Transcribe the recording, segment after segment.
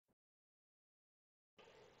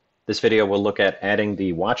This video will look at adding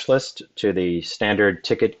the watch list to the standard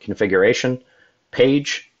ticket configuration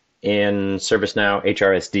page in ServiceNow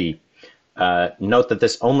HRSD. Note that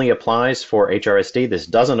this only applies for HRSD. This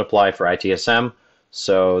doesn't apply for ITSM.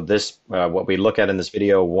 So this, what we look at in this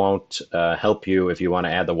video won't help you if you want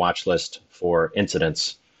to add the watch list for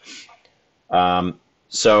incidents.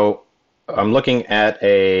 So I'm looking at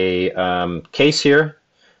a case here,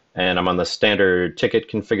 and I'm on the standard ticket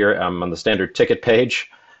I'm on the standard ticket page,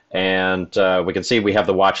 and we can see we have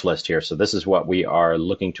the watch list here. So this is what we are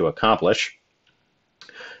looking to accomplish.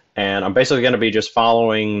 And I'm basically going to be just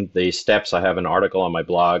following the steps. I have an article on my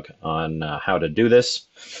blog on how to do this.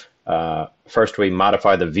 First, we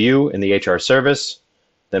modify the view in the HR service.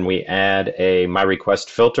 Then we add a My Request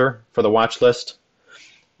filter for the watch list.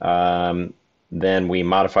 Then we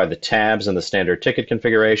modify the tabs in the standard ticket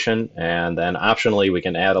configuration. And then optionally, we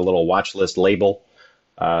can add a little watch list label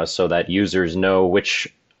so that users know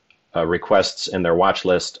which requests in their watch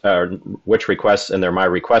list, which requests in their My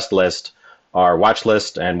Request list are watch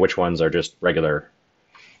list and which ones are just regular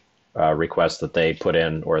requests that they put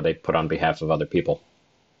in or they put on behalf of other people.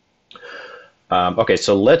 Okay,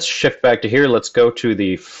 so let's shift back to here. Let's go to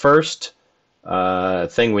the first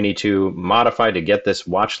thing we need to modify to get this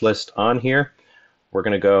watch list on here. We're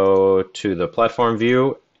going to go to the platform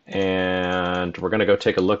view, and we're going to go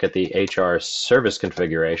take a look at the HR service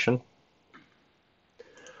configuration.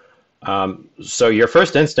 So your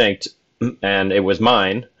first instinct, and it was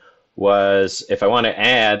mine, was if I want to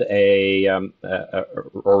add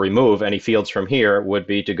or remove any fields from here, would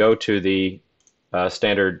be to go to the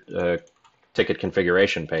standard ticket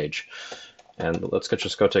configuration page. And let's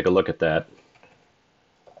just go take a look at that.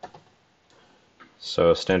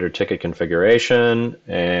 So standard ticket configuration,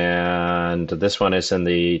 and this one is in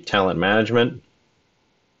the talent management.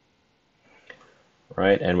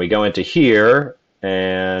 Right, and we go into here,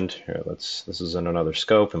 and here, this is in another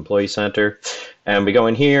scope, Employee Center, and we go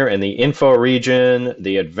in here in the info region.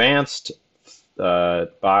 The advanced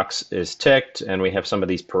box is ticked, and we have some of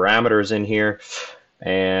these parameters in here.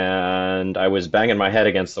 And I was banging my head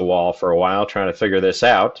against the wall for a while trying to figure this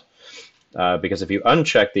out, because if you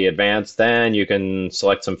uncheck the advanced, then you can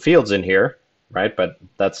select some fields in here, right? But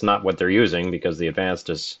that's not what they're using, because the advanced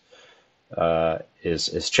is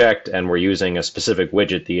checked, and we're using a specific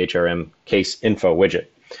widget, the HRM case info widget.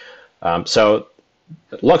 So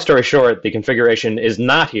long story short, the configuration is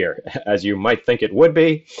not here as you might think it would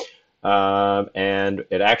be, and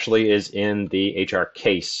it actually is in the HR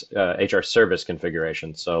service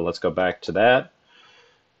configuration. So let's go back to that.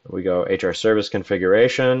 We go HR service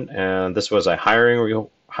configuration, and this was a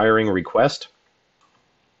hiring request.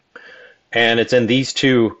 And it's in these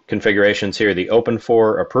two configurations here, the open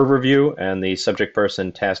for approver view and the subject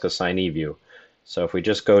person task assignee view. So if we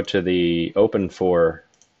just go to the open for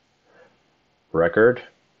record,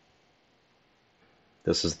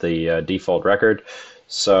 this is the default record.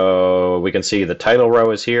 So we can see the title row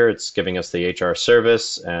is here. It's giving us the HR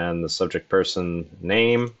service and the subject person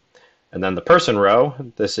name. And then the person row,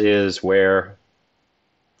 this is where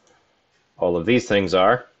all of these things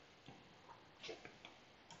are.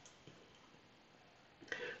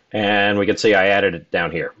 And we can see I added it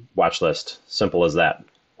down here, watch list, simple as that.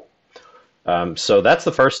 So that's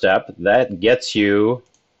the first step. That gets you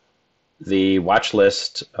the watch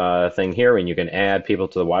list thing here, and you can add people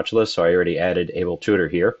to the watch list. So I already added Able Tutor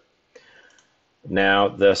here. Now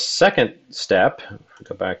the second step,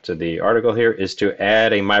 go back to the article here, is to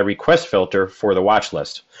add a My Request filter for the watch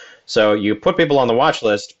list. So you put people on the watch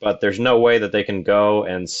list, but there's no way that they can go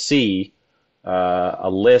and see a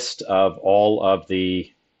list of all of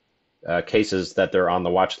the cases that they're on the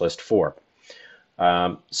watch list for.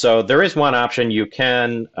 So there is one option. You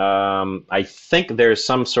can, I think there's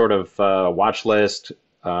some sort of watch list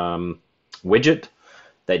widget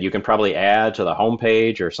that you can probably add to the home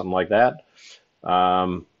page or something like that.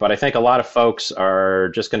 But I think a lot of folks are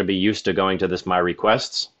just going to be used to going to this My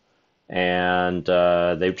Requests, and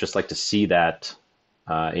they just like to see that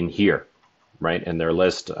in here, right, in their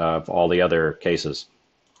list of all the other cases.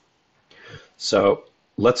 So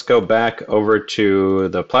let's go back over to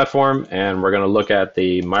the platform, and we're going to look at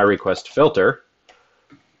the My Request filter.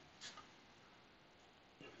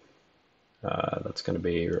 That's going to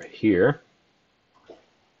be right here.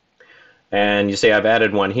 And you see I've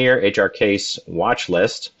added one here, HR case watch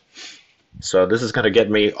list. So this is going to get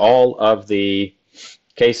me all of the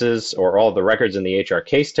cases or all of the records in the HR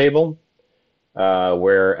case table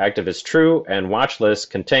where active is true, and watch list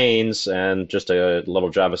contains, and just a little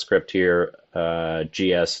JavaScript here,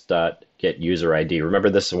 gs.getUserID. Remember,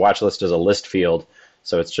 this watch list is a list field,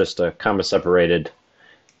 so it's just a comma separated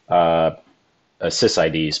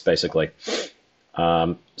sysids, basically.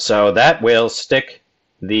 So that will stick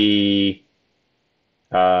the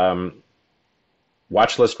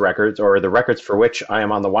watch list records, or the records for which I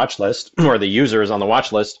am on the watch list, or the user is on the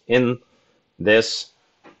watch list, in this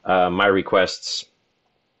my requests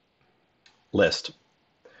list.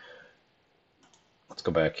 Let's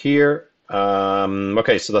go back here.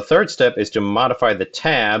 Okay, so the third step is to modify the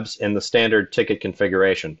tabs in the standard ticket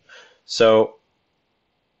configuration. So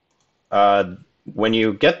when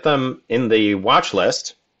you get them in the watch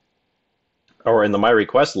list, or in the my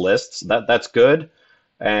request lists, that's good,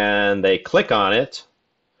 and they click on it.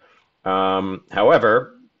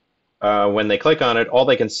 However, when they click on it, all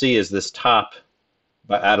they can see is this top,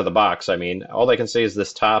 out of the box, I mean, all they can see is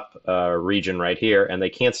this top region right here, and they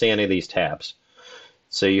can't see any of these tabs.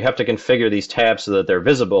 So you have to configure these tabs so that they're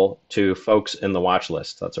visible to folks in the watch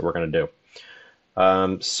list. That's what we're going to do.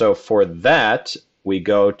 So for that, we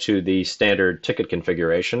go to the standard ticket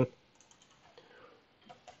configuration.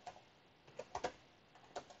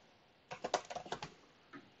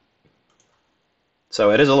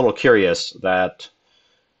 So it is a little curious that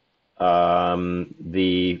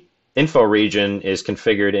the info region is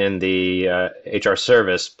configured in the HR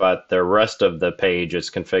service, but the rest of the page is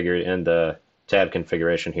configured in the tab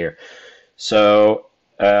configuration here. So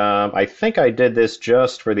I think I did this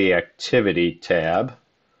just for the activity tab.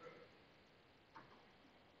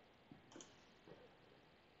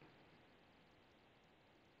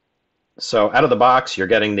 So out of the box, you're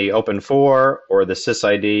getting the open for, or the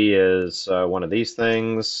sysid is one of these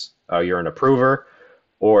things. You're an approver,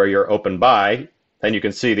 or you're open by. Then you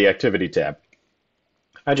can see the activity tab.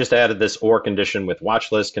 I just added this or condition with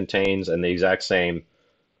watch list contains and the exact same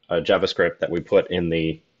JavaScript that we put in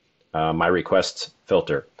the my requests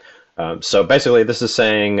filter. So basically, this is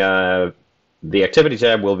saying the activity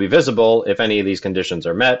tab will be visible if any of these conditions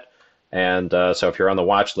are met. And so if you're on the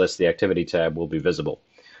watch list, the activity tab will be visible.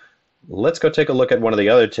 Let's go take a look at one of the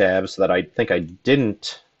other tabs that I think I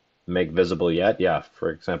didn't make visible yet. Yeah, for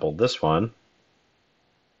example, this one.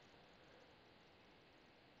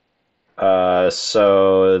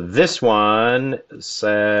 So this one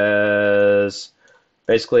says,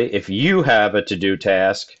 basically, if you have a to-do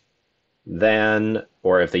task, then,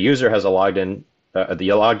 or if the user has a logged-in,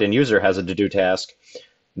 the logged-in user has a to-do task,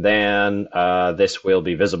 then this will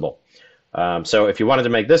be visible. So if you wanted to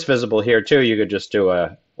make this visible here too, you could just do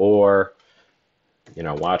a or,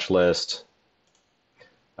 watch list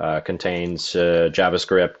contains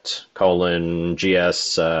JavaScript :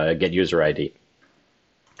 GS get user ID.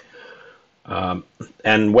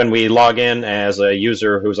 And when we log in as a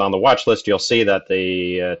user who's on the watch list, you'll see that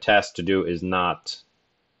the task to do is not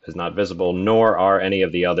visible, nor are any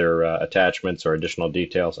of the other attachments or additional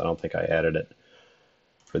details. I don't think I added it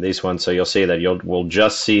for these ones, so you'll see that we'll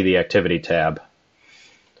just see the activity tab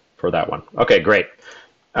for that one. Okay, great.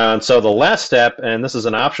 So the last step, and this is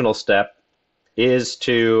an optional step, is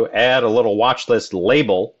to add a little watch list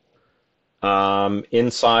label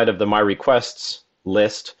inside of the My Requests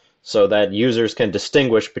list, so that users can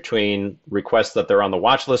distinguish between requests that they're on the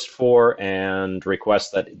watch list for and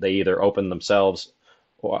requests that they either open themselves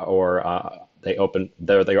or they're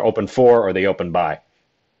open for or they open by.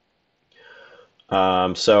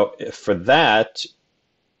 So for that,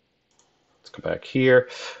 let's go back here.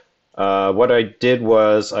 What I did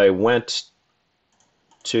was I went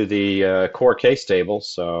to the core case table.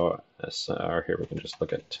 So here we can just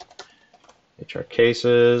look at HR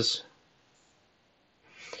cases.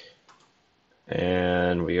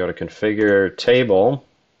 And we go to configure table.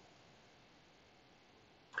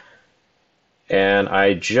 And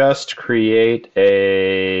I just create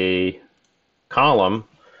a column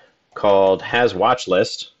called has watch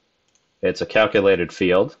list. It's a calculated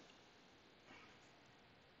field.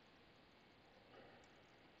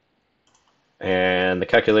 And the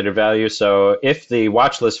calculated value, so if the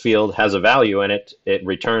watch list field has a value in it, it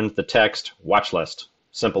returns the text watch list.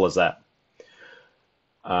 Simple as that.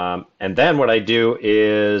 And then what I do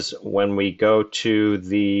is when we go to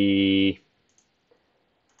the,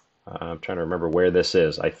 I'm trying to remember where this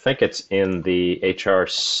is. I think it's in the HR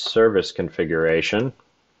service configuration.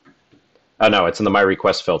 Oh, no, it's in the My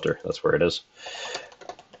Request filter. That's where it is.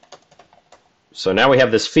 So now we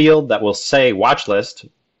have this field that will say watch list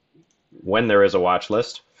when there is a watch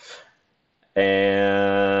list.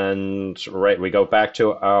 And right, we go back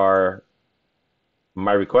to our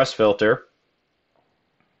My Request filter.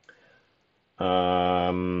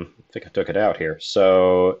 I think I took it out here.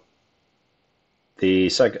 So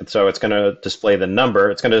so it's going to display the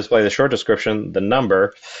number. It's going to display the short description, the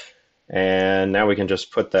number, and now we can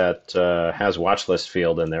just put that has watch list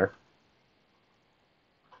field in there.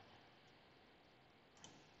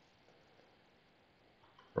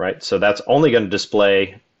 right? So that's only going to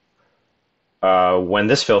display when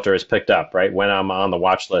this filter is picked up, right? When I'm on the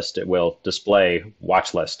watch list, it will display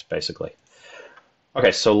watch list, basically.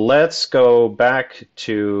 Okay, so let's go back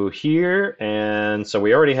to here. And so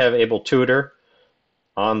we already have Able Tutor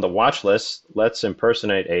on the watch list. Let's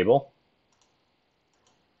impersonate Able.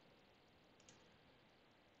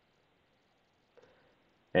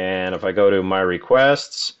 And if I go to my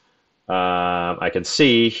requests, I can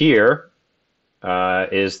see here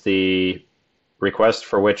is the request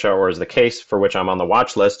for which, or is the case for which I'm on the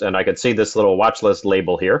watch list, and I can see this little watch list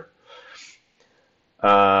label here.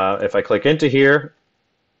 If I click into here,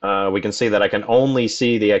 we can see that I can only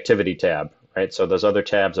see the activity tab, right? So those other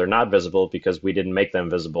tabs are not visible because we didn't make them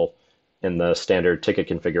visible in the standard ticket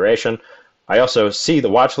configuration. I also see the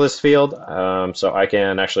watch list field, so I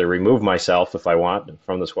can actually remove myself if I want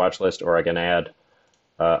from this watch list, or I can add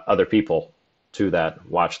other people to that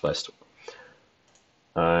watch list.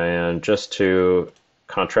 And just to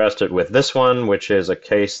contrast it with this one, which is a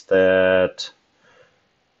case that,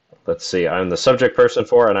 let's see, I'm the subject person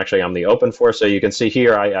for, and actually I'm the open for. So you can see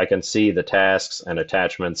here, I can see the tasks and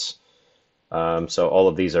attachments. So all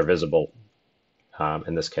of these are visible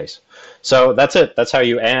in this case. So that's it. That's how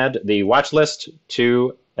you add the watch list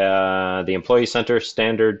to the Employee Center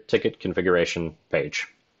standard ticket configuration page.